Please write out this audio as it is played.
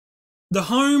The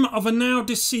home of a now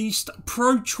deceased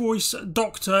pro-choice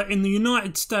doctor in the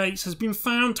United States has been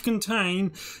found to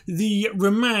contain the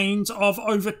remains of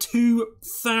over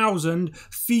 2,000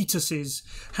 fetuses.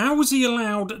 How was he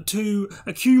allowed to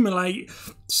accumulate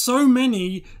so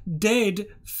many dead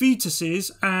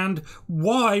fetuses, and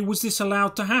why was this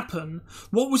allowed to happen?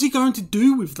 What was he going to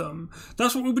do with them?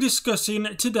 That's what we'll be discussing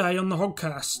today on the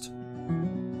Hoggcast.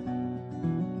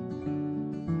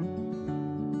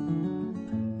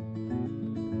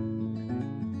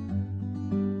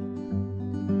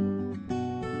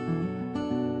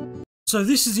 So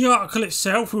this is the article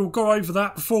itself. We'll go over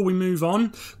that before we move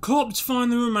on. Cops find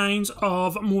the remains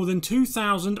of more than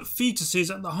 2,000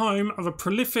 fetuses at the home of a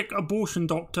prolific abortion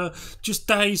doctor just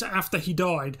days after he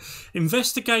died. The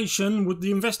investigation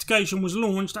was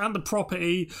launched at the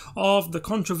property of the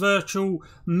controversial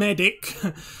medic.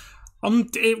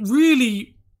 It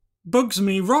really bugs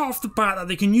me right off the bat that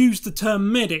they can use the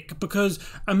term medic, because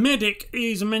a medic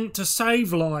is meant to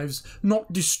save lives,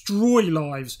 not destroy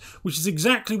lives, which is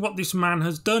exactly what this man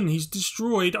has done. He's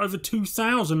destroyed over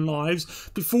 2,000 lives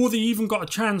before they even got a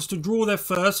chance to draw their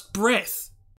first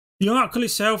breath. The article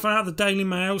itself out of the Daily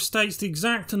Mail states the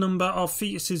exact number of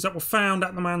fetuses that were found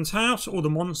at the man's house, or the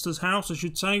monster's house I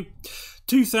should say.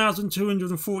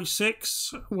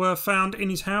 2,246 were found in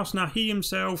his house. Now, he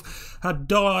himself had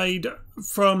died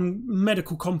from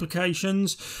medical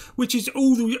complications, which is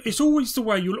it's always the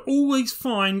way. You'll always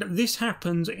find this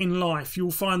happens in life.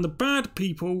 You'll find the bad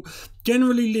people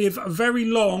generally live a very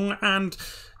long and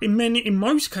in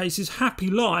most cases happy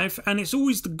life, and it's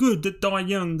always the good that die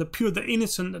young, the pure, the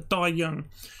innocent that die young.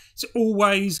 It's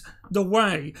always the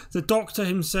way. The doctor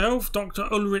himself, Dr.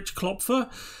 Ulrich Klopfer,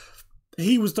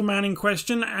 he was the man in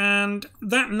question, and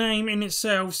that name in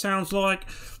itself sounds like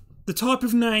the type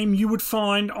of name you would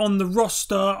find on the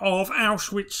roster of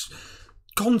Auschwitz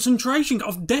concentration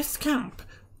of death camp.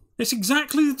 It's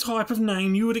exactly the type of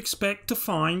name you would expect to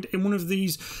find in one of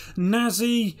these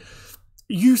Nazi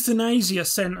euthanasia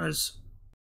centres.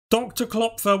 Dr.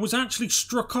 Klopfer was actually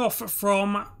struck off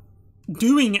from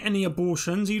doing any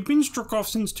abortions. He'd been struck off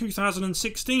since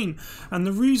 2016, and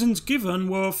the reasons given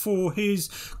were for his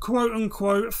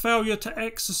quote-unquote failure to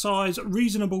exercise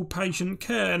reasonable patient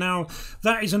care. Now,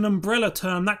 that is an umbrella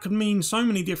term that could mean so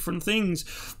many different things.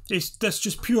 That's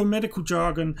just pure medical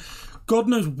jargon. God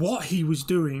knows what he was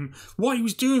doing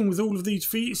with all of these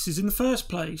fetuses in the first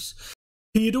place.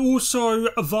 He had also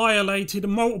violated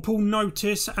multiple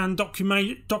notice and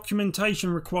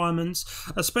documentation requirements,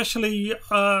 especially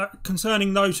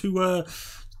concerning those who were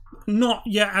not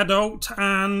yet adult,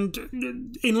 and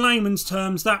in layman's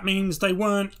terms that means they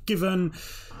weren't given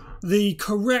the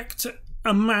correct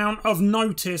amount of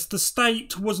notice. The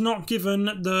state was not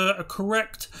given the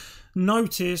correct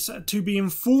notice to be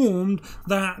informed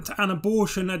that an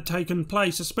abortion had taken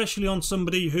place, especially on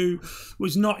somebody who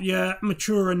was not yet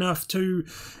mature enough to,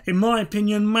 in my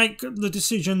opinion, make the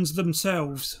decisions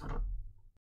themselves.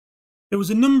 It was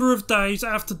a number of days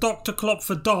after Dr.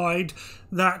 Klopfer died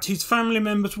that his family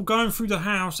members were going through the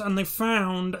house, and they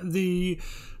found the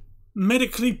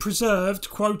medically preserved,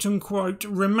 quote-unquote,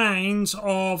 remains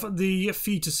of the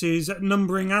fetuses,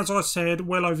 numbering, as I said,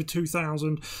 well over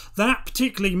 2,000. That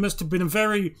particularly must have been a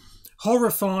very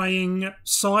horrifying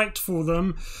sight for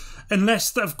them,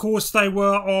 unless, of course, they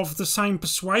were of the same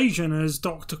persuasion as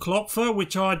Dr. Klopfer,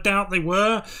 which I doubt they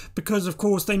were, because, of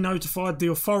course, they notified the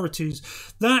authorities.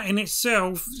 That in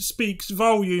itself speaks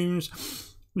volumes.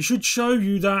 We should show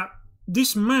you that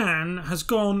this man has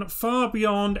gone far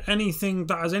beyond anything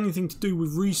that has anything to do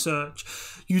with research.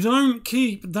 You don't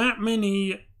keep that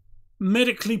many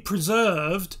medically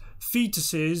preserved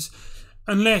fetuses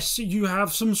unless you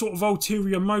have some sort of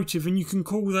ulterior motive, and you can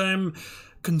call them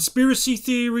conspiracy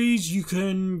theories. You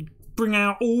can bring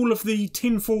out all of the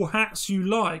tinfoil hats you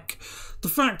like. The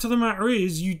fact of the matter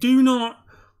is, you do not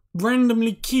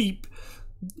randomly keep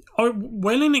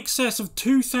well in excess of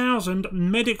 2,000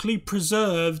 medically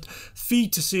preserved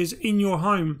fetuses in your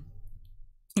home.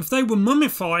 If they were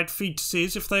mummified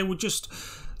fetuses, if they were just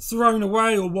thrown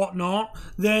away or whatnot,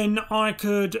 then I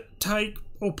could take,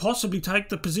 or possibly take,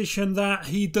 the position that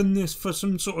he'd done this for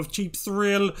some sort of cheap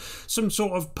thrill, some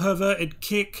sort of perverted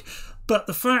kick. But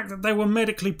the fact that they were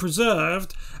medically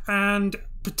preserved and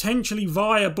potentially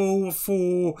viable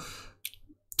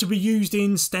to be used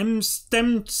in stem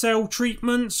cell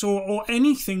treatments or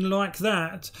anything like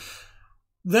that,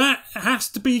 that has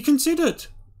to be considered.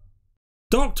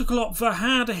 Dr. Klopfer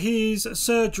had his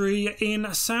surgery in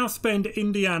South Bend,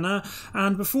 Indiana,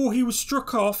 and before he was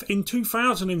struck off in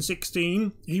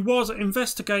 2016, he was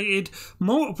investigated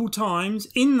multiple times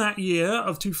in that year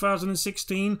of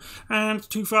 2016 and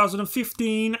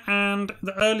 2015, and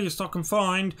the earliest I can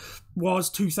find was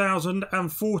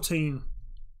 2014.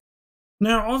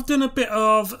 Now, I've done a bit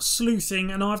of sleuthing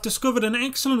and I've discovered an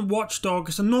excellent watchdog.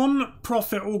 It's a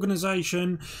non-profit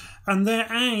organisation, and their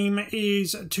aim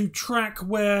is to track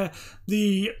where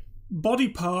the body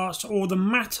parts or the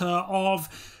matter of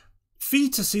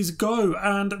fetuses go,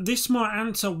 and this might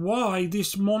answer why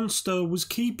this monster was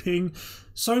keeping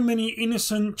so many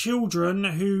innocent children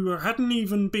who hadn't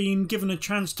even been given a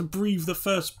chance to breathe the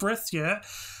first breath yet,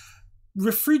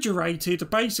 refrigerated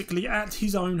basically at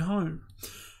his own home.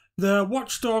 The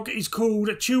watchdog is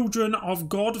called Children of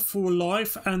God for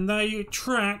Life, and they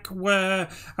track where,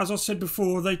 as I said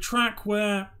before, they track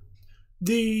where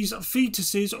these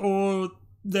fetuses or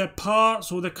their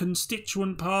parts or their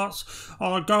constituent parts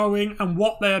are going and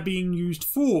what they're being used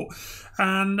for.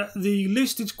 And the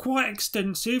list is quite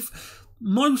extensive,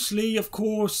 mostly, of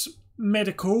course,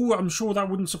 medical. I'm sure that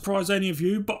wouldn't surprise any of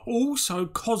you, but also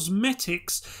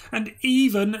cosmetics and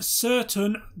even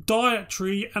certain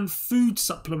dietary and food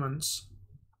supplements.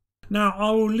 Now,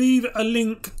 I will leave a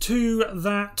link to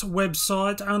that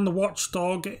website and the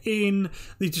watchdog in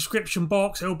the description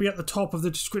box. It'll be at the top of the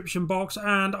description box,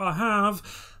 and I have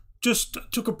just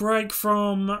took a break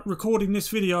from recording this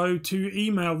video to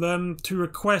email them to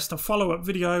request a follow-up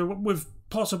video with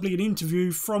possibly an interview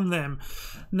from them.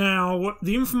 Now,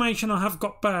 the information I have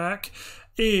got back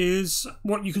is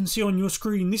what you can see on your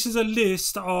screen. This is a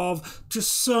list of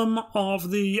just some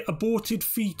of the aborted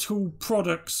fetal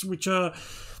products, which are,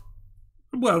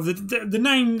 well, the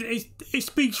name, it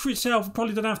speaks for itself. I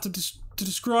probably don't have to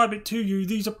describe it to you.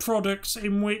 These are products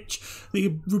in which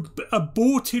the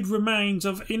aborted remains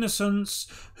of innocents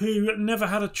who never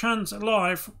had a chance at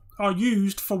life are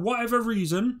used for whatever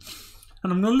reason.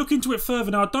 And I'm going to look into it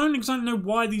further. Now, I don't exactly know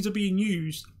why these are being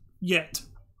used yet,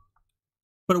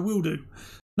 but I will do.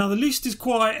 Now, the list is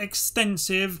quite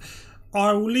extensive.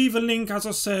 I will leave a link, as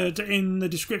I said, in the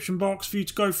description box for you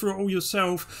to go through it all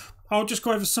yourself. I'll just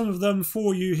go over some of them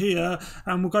for you here,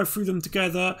 and we'll go through them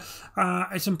together.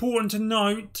 It's important to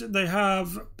note they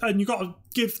have, and you've got to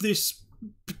give this,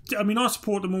 I mean, I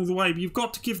support them all the way, but you've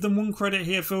got to give them one credit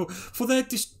here for their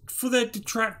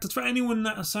detractors, for anyone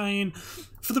that are saying,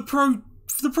 for the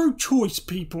pro-choice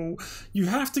people, you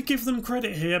have to give them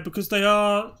credit here, because they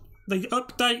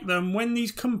update them when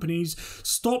these companies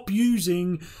stop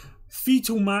using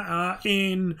fetal matter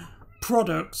in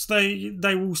products. They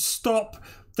will stop.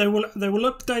 They will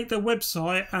update their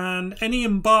website, and any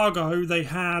embargo they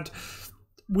had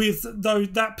with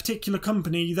that particular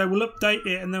company, they will update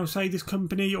it and they'll say this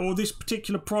company or this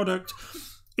particular product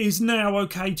is now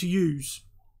okay to use.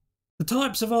 The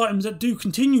types of items that do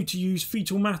continue to use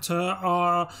fetal matter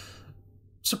are,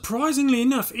 surprisingly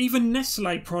enough, even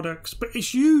Nestle products, but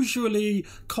it's usually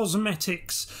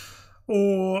cosmetics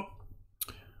or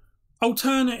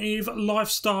alternative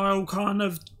lifestyle kind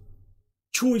of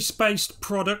choice-based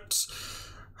products.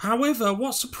 However,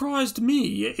 what surprised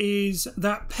me is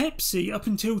that Pepsi, up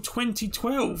until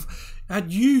 2012,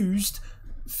 had used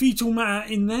fetal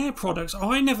matter in their products.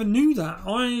 I never knew that.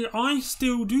 I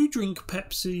still do drink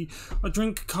Pepsi. I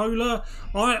drink cola.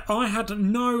 I had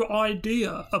no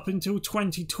idea up until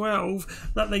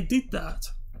 2012 that they did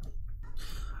that.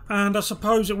 And I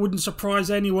suppose it wouldn't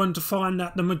surprise anyone to find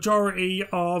that the majority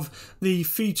of the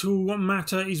fetal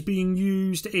matter is being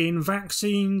used in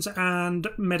vaccines and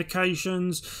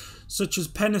medications such as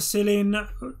penicillin,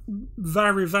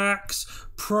 Varivax,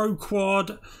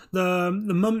 Proquad, the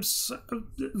mumps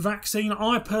vaccine.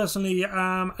 I personally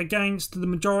am against the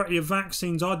majority of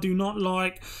vaccines. I do not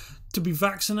like to be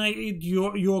vaccinated.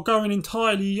 You're going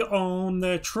entirely on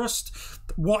their trust.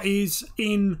 What is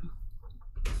in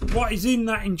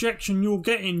that injection you're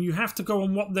getting, you have to go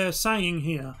on what they're saying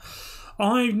here.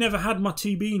 I've never had my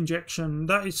TB injection.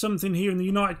 That is something here in the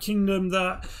United Kingdom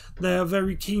that they're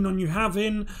very keen on you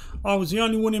having. I was the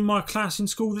only one in my class in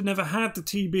school that never had the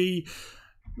TB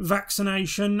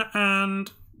vaccination,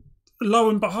 and lo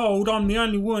and behold, I'm the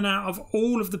only one out of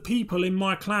all of the people in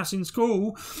my class in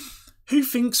school who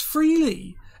thinks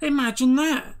freely. Imagine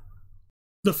that.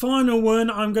 The final one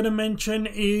I'm going to mention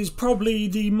is probably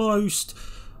the most,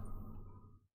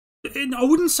 I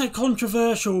wouldn't say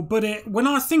controversial, but when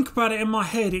I think about it in my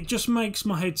head, it just makes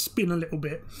my head spin a little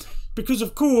bit. Because,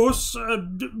 of course,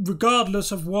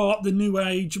 regardless of what the New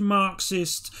Age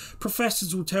Marxist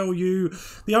professors will tell you,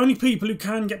 the only people who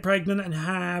can get pregnant and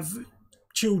have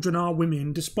children are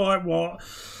women, despite what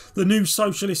the new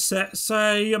socialists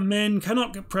say men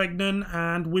cannot get pregnant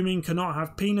and women cannot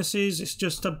have penises. It's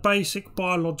just a basic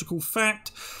biological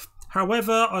fact.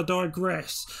 However, I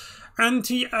digress.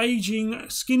 Anti-aging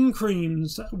skin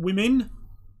creams, women.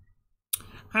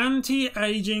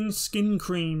 Anti-aging skin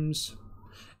creams.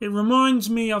 It reminds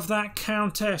me of that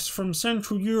countess from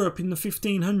Central Europe in the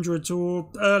 1500s or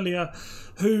earlier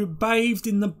who bathed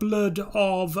in the blood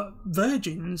of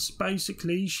virgins,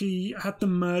 basically. She had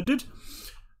them murdered.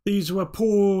 These were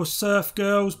poor serf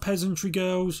girls, peasantry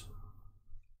girls,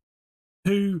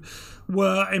 who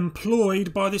were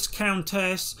employed by this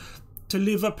countess to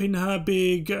live up in her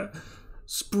big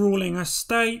sprawling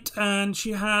estate, and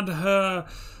she had her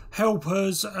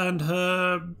helpers and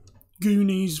her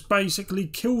goonies basically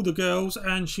kill the girls,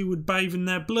 and she would bathe in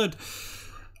their blood.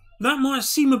 That might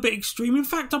seem a bit extreme. In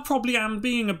fact, I probably am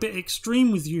being a bit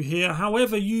extreme with you here.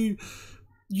 However, you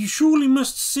surely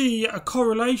must see a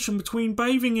correlation between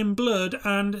bathing in blood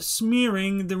and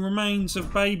smearing the remains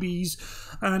of babies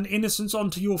and innocents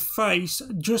onto your face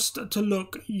just to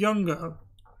look younger.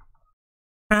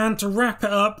 And to wrap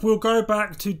it up, we'll go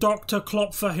back to Dr.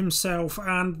 Klopfer himself.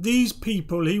 And these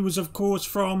people, he was of course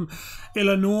from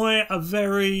Illinois, a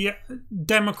very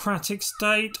democratic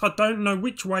state. I don't know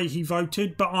which way he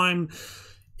voted, but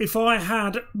if I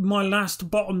had my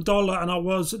last bottom dollar and I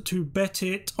was to bet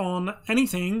it on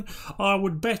anything, I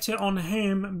would bet it on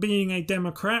him being a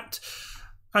Democrat,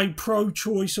 a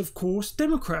pro-choice, of course,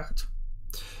 Democrat.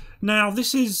 Now,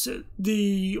 this is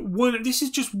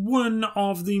just one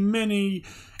of the many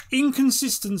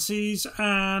inconsistencies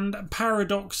and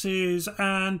paradoxes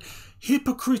and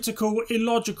hypocritical,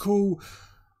 illogical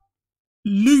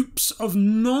loops of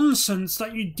nonsense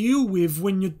that you deal with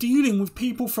when you're dealing with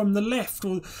people from the left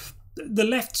or the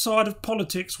left side of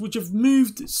politics, which have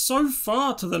moved so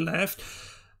far to the left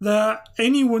that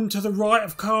anyone to the right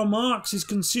of Karl Marx is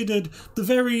considered the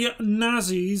very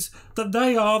Nazis that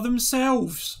they are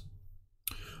themselves.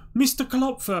 Mr.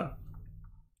 Klopfer,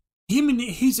 him and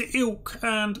his ilk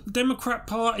and the Democrat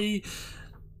Party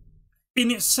in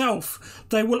itself,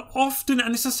 they will often,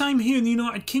 and it's the same here in the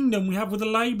United Kingdom, we have with the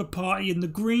Labour Party and the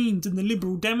Greens and the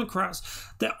Liberal Democrats,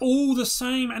 they're all the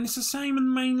same, and it's the same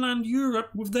in mainland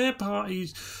Europe with their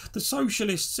parties. The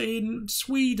socialists in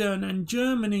Sweden and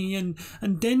Germany and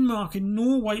Denmark and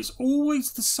Norway, it's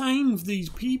always the same with these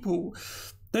people.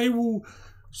 They will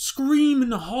scream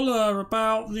and holler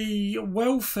about the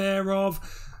welfare of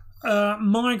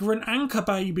migrant anchor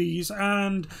babies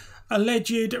and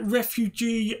alleged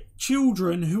refugee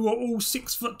children who are all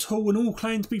 6 foot tall and all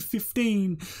claim to be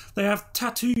 15. They have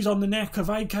tattoos on the neck of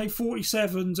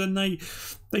AK-47s and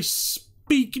they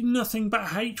speak nothing but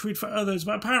hatred for others,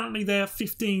 but apparently they're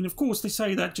 15. Of course they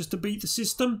say that just to beat the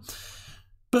system.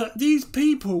 But these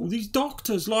people, these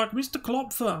doctors like Mr.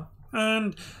 Klopfer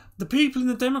and the people in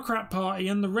the Democrat Party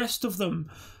and the rest of them,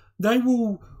 they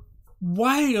will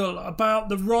wail about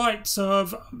the rights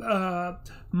of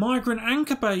migrant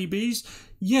anchor babies,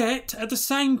 yet at the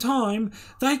same time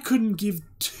they couldn't give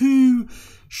two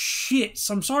shits.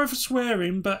 I'm sorry for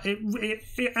swearing, but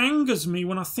it angers me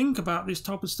when I think about this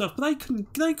type of stuff. But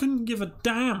they couldn't give a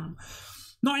damn,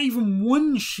 not even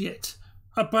one shit,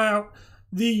 about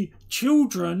the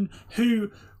children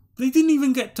who they didn't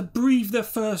even get to breathe their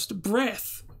first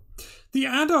breath. The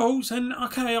adults, and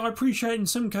okay, I appreciate in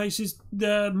some cases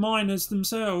the minors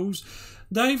themselves,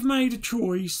 they've made a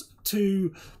choice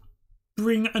to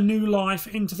bring a new life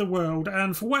into the world,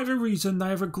 and for whatever reason they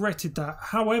have regretted that.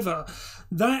 However,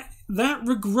 that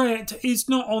regret is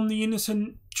not on the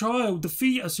innocent child, the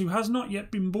fetus who has not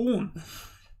yet been born.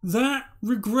 That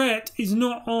regret is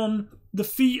not on the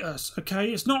fetus,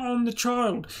 okay? It's not on the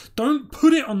child. Don't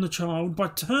put it on the child by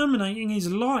terminating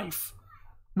his life.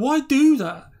 Why do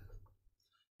that?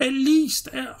 At least,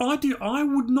 I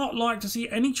would not like to see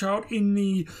any child in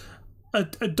the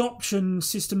adoption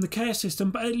system, the care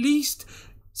system, but at least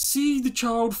see the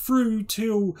child through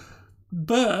till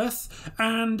birth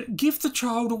and give the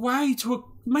child away to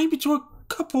maybe to a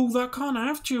couple that can't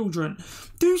have children.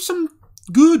 Do some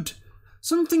good.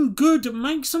 Something good.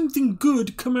 Make something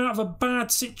good come out of a bad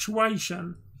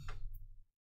situation.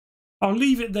 I'll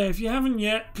leave it there. If you haven't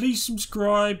yet, please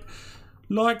subscribe.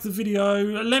 Like the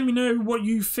video, let me know what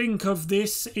you think of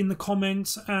this in the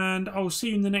comments, and I'll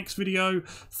see you in the next video.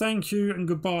 Thank you and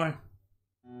goodbye.